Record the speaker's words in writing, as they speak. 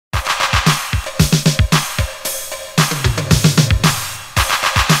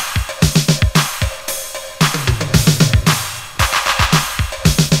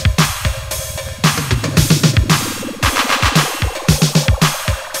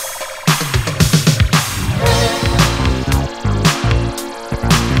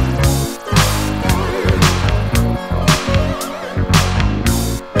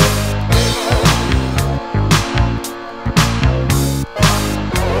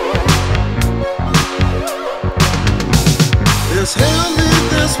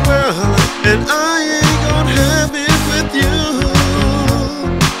this world, and I ain't gonna have it with you.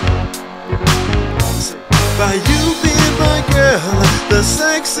 By you being my girl, the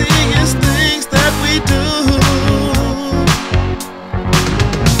sexiest things that we do.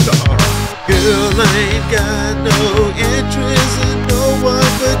 Girl, I ain't got no interest in no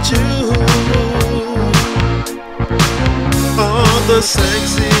one but you. All the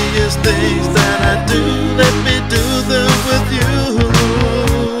sexiest things that I do, let me do them with you.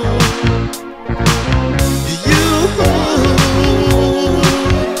 You,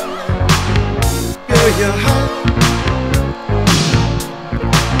 girl, you're hot.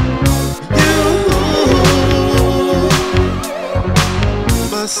 You,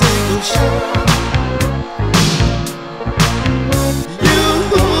 my single shot.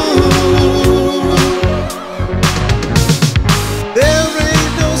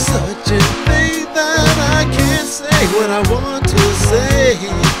 What I want to say.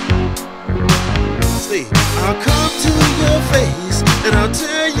 See, I'll come to your face and I'll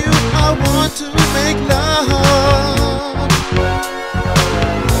tell you I want to make love.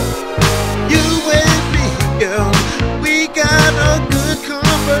 You and me, girl, we got a good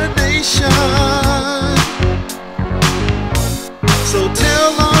combination. So tell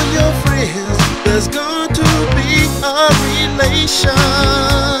all your friends there's going to be a relation.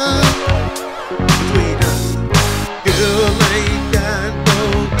 Girl, I ain't got no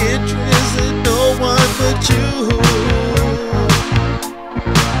interest in no one but you.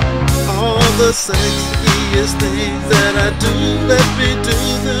 All the sexiest things that I do, let me do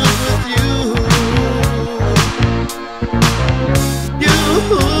them with you. You,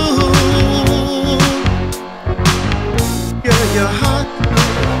 girl, you're hot.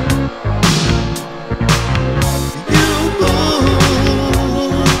 You,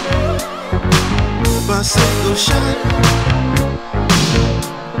 my single shot.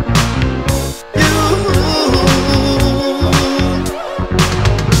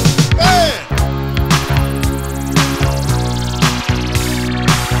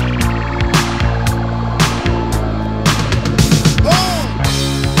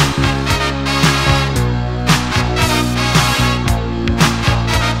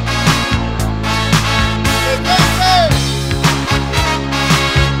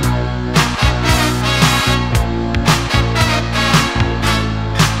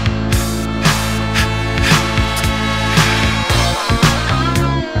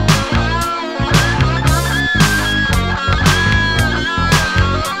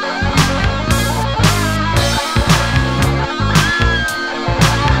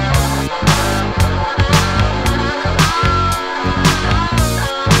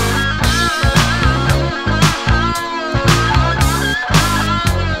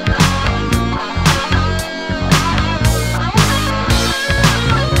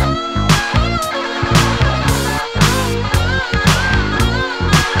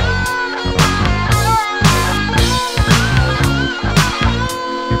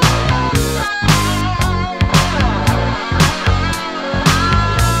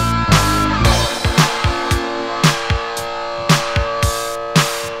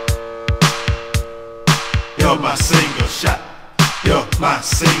 You're my single shot. You're my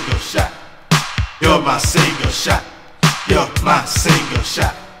single shot. You're my single shot. You're my single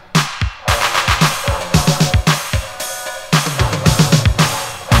shot.